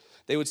at you.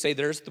 They would say,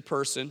 there's the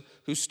person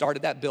who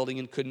started that building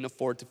and couldn't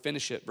afford to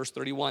finish it. Verse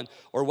 31,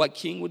 or what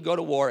king would go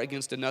to war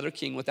against another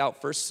king without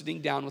first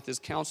sitting down with his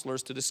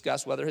counselors to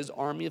discuss whether his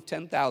army of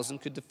 10,000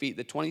 could defeat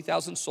the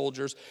 20,000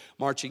 soldiers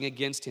marching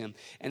against him?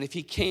 And if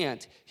he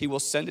can't, he will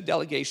send a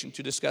delegation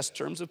to discuss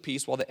terms of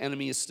peace while the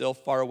enemy is still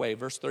far away.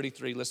 Verse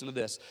 33, listen to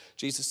this.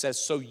 Jesus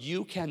says, so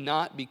you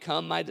cannot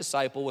become my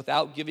disciple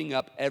without giving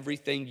up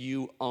everything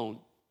you own.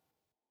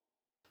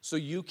 So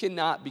you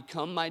cannot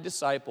become my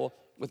disciple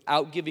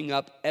without giving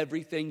up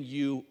everything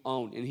you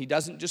own. And he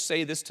doesn't just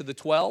say this to the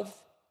 12.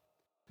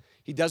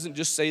 He doesn't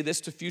just say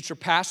this to future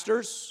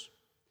pastors.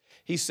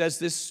 He says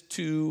this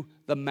to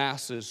the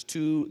masses,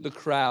 to the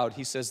crowd.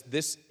 He says,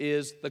 this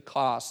is the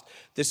cost.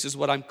 This is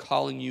what I'm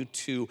calling you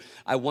to.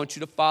 I want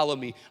you to follow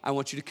me. I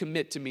want you to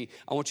commit to me.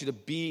 I want you to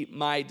be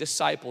my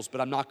disciples,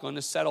 but I'm not going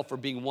to settle for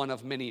being one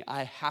of many.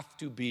 I have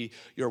to be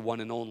your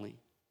one and only.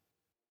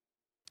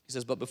 He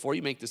says, but before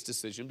you make this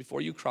decision,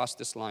 before you cross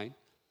this line,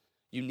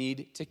 you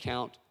need to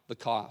count the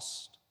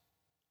cost.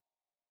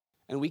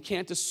 And we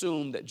can't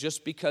assume that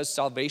just because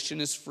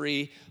salvation is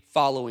free,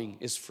 following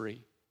is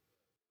free.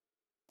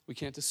 We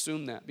can't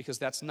assume that because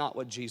that's not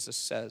what Jesus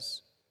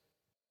says.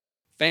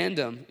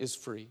 Fandom is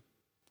free,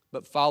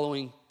 but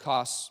following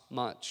costs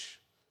much.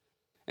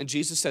 And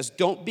Jesus says,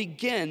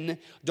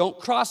 don't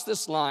cross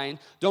this line,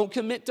 don't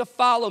commit to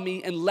follow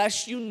me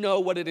unless you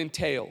know what it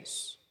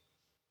entails.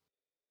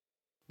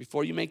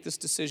 Before you make this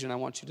decision, I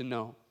want you to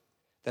know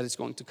that it's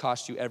going to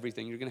cost you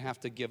everything. You're going to have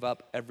to give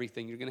up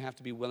everything. You're going to have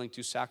to be willing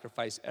to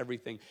sacrifice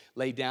everything,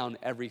 lay down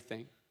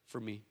everything for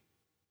me.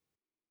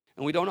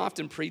 And we don't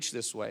often preach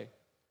this way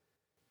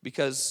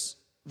because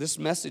this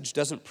message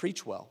doesn't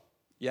preach well.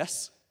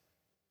 Yes?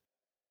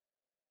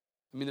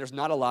 I mean, there's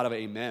not a lot of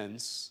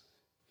amens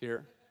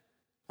here.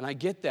 And I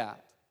get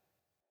that.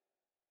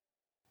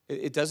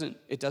 It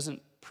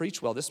doesn't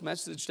preach well. This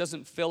message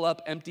doesn't fill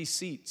up empty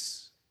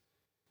seats.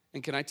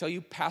 And can I tell you,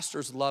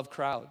 pastors love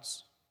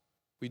crowds.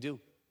 We do.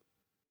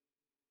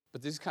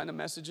 But these kind of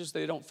messages,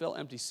 they don't fill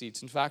empty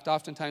seats. In fact,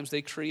 oftentimes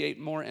they create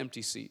more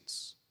empty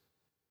seats.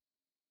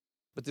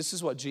 But this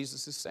is what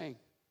Jesus is saying.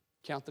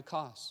 Count the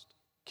cost.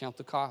 Count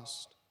the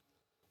cost.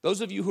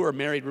 Those of you who are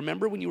married,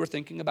 remember when you were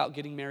thinking about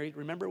getting married?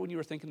 Remember when you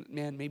were thinking,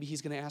 man, maybe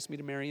he's going to ask me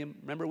to marry him?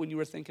 Remember when you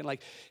were thinking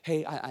like,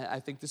 hey, I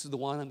think this is the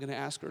one, I'm going to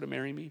ask her to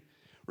marry me?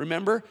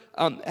 Remember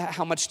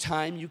how much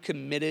time you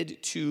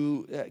committed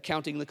to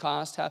counting the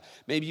cost?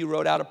 Maybe you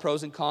wrote out a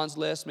pros and cons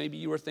list. Maybe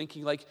you were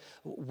thinking like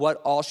what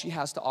all she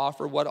has to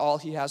offer, what all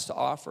he has to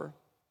offer.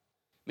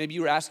 Maybe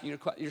you were asking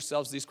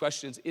yourselves these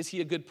questions. Is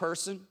he a good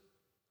person?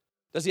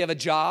 Does he have a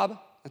job?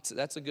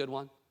 That's a good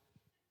one.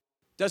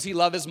 Does he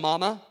love his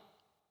mama?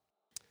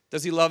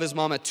 Does he love his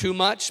mama too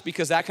much?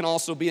 Because that can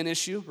also be an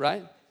issue,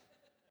 right?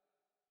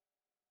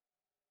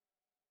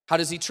 How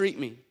does he treat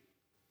me?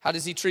 How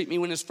does he treat me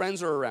when his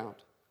friends are around?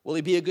 Will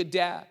he be a good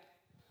dad?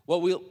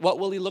 What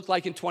will he look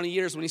like in 20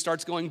 years when he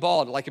starts going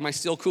bald? Like, am I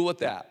still cool with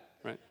that,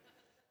 right?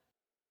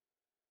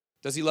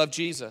 Does he love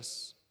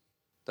Jesus?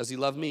 Does he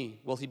love me?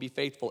 Will he be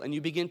faithful? And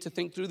you begin to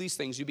think through these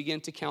things. You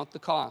begin to count the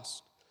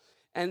cost.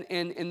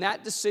 And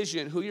that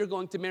decision, who you're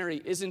going to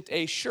marry, isn't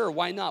a sure,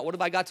 why not? What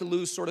have I got to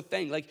lose sort of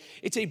thing. Like,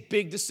 it's a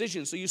big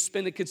decision. So you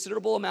spend a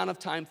considerable amount of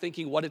time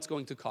thinking what it's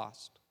going to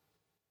cost.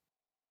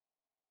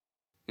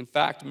 In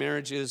fact,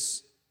 marriage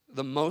is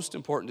the most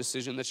important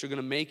decision that you're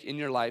going to make in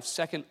your life,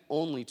 second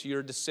only to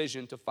your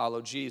decision to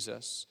follow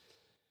Jesus.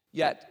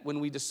 Yet, when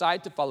we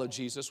decide to follow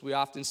Jesus, we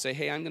often say,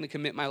 hey, I'm going to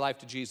commit my life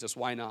to Jesus.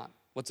 Why not?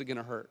 What's it going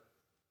to hurt?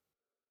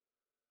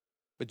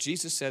 But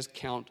Jesus says,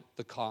 count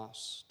the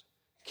cost.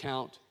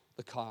 Count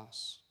the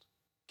cost.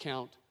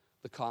 Count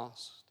the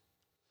cost.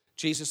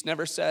 Jesus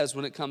never says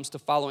when it comes to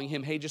following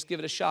him, hey, just give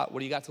it a shot. What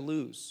do you got to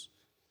lose?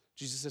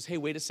 Jesus says, hey,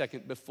 wait a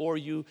second. Before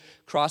you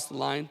cross the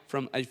line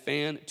from a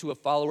fan to a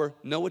follower,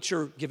 know what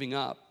you're giving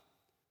up.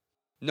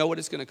 Know what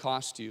it's going to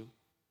cost you.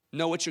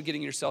 Know what you're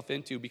getting yourself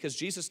into, because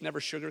Jesus never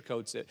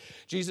sugarcoats it.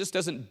 Jesus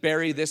doesn't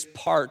bury this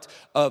part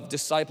of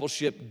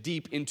discipleship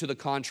deep into the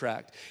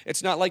contract.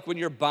 It's not like when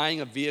you're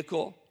buying a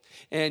vehicle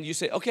and you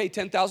say, okay,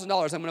 $10,000, I'm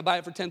going to buy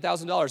it for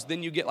 $10,000.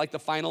 Then you get like the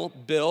final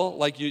bill,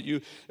 like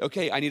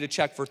okay, I need a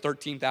check for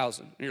 $13,000.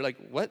 And you're like,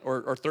 what?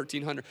 Or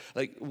 $1,300.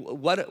 Like,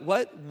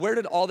 where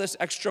did all this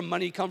extra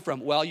money come from?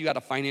 Well, you got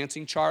a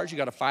financing charge, you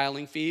got a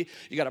filing fee,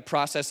 you got a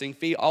processing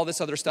fee, all this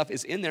other stuff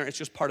is in there. It's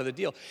just part of the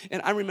deal.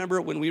 And I remember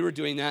when we were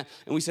doing that,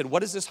 and we said,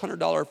 what is this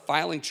 $100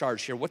 filing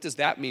charge here? What does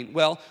that mean?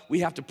 Well,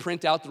 we have to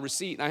print out the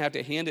receipt, and I have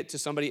to hand it to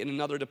somebody in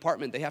another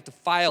department. They have to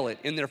file it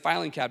in their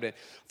filing cabinet.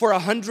 For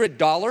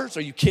 $100?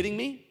 Are you kidding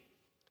me?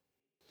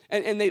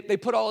 And they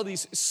put all of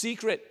these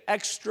secret,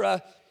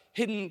 extra,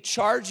 hidden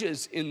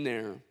charges in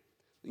there.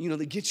 You know,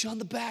 they get you on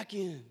the back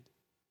end.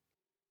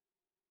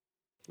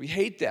 We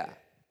hate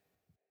that.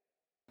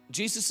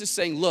 Jesus is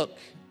saying, look,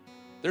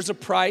 there's a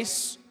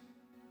price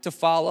to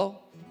follow,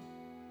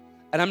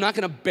 and I'm not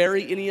going to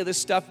bury any of this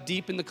stuff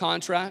deep in the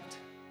contract.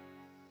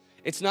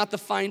 It's not the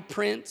fine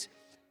print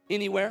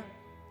anywhere.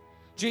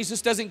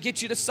 Jesus doesn't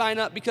get you to sign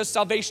up because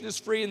salvation is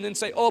free and then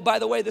say, oh, by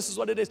the way, this is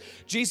what it is.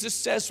 Jesus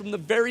says from the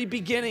very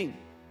beginning,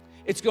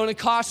 it's going to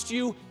cost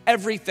you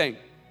everything.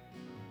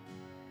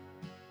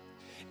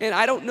 And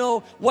I don't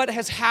know what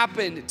has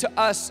happened to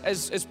us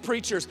as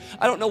preachers.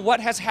 I don't know what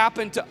has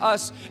happened to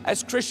us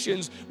as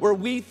Christians where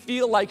we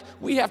feel like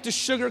we have to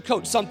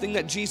sugarcoat something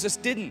that Jesus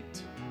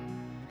didn't.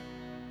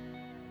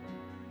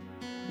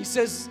 He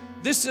says,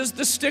 this is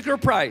the sticker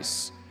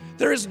price.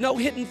 There is no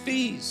hidden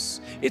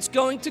fees. It's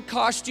going to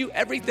cost you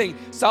everything.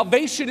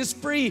 Salvation is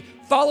free.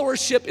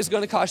 Followership is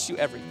going to cost you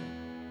everything.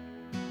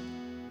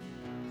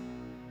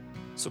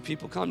 So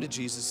people come to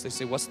Jesus. They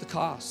say, what's the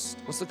cost?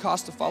 What's the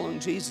cost of following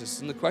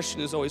Jesus? And the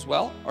question is always,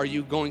 well, are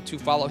you going to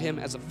follow him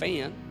as a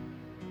fan?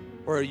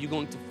 Or are you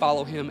going to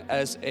follow him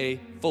as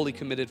a fully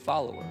committed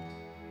follower?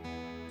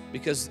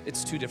 Because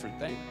it's two different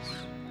things.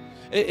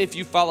 If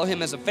you follow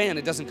him as a fan,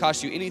 it doesn't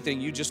cost you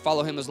anything. You just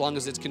follow him as long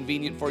as it's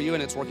convenient for you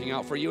and it's working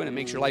out for you and it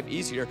makes your life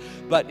easier.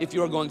 But if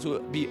you're going to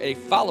be a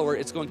follower,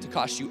 it's going to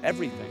cost you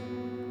everything.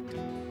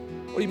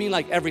 What do you mean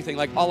like everything?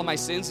 Like all of my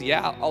sins?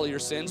 Yeah, all of your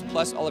sins,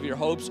 plus all of your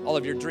hopes, all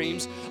of your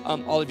dreams,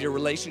 all of your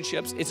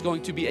relationships. It's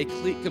going to be a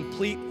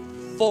complete,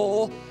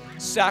 full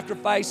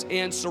sacrifice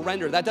and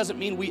surrender. That doesn't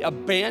mean we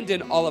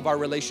abandon all of our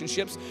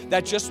relationships.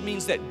 That just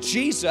means that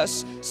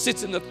Jesus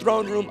sits in the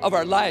throne room of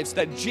our lives,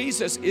 that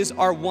Jesus is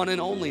our one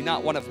and only,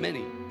 not one of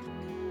many.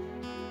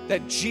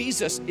 That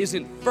Jesus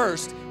isn't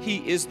first, he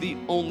is the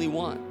only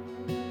one.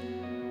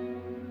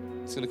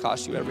 It's going to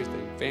cost you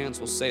everything. Fans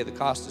will say the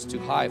cost is too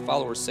high.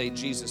 Followers say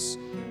Jesus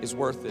is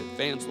worth it.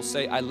 Fans will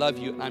say, I love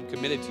you and I'm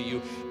committed to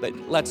you, but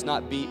let's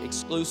not be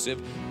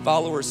exclusive.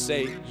 Followers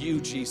say,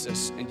 you,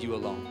 Jesus, and you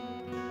alone.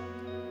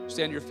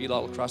 Stand on your feet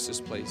all across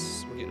this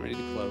place. We're getting ready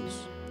to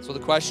close. So the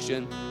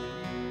question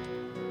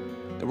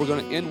that we're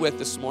going to end with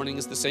this morning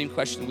is the same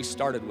question we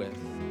started with.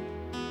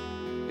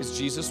 Is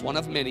Jesus one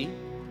of many,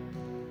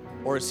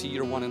 or is he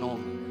your one and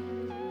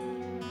only?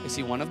 Is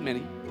he one of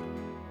many,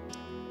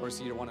 or is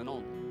he your one and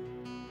only?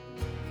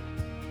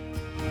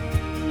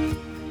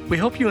 We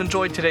hope you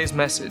enjoyed today's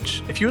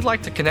message. If you would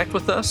like to connect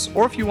with us,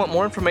 or if you want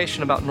more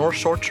information about North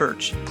Shore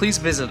Church, please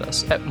visit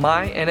us at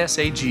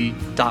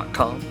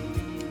mynsag.com.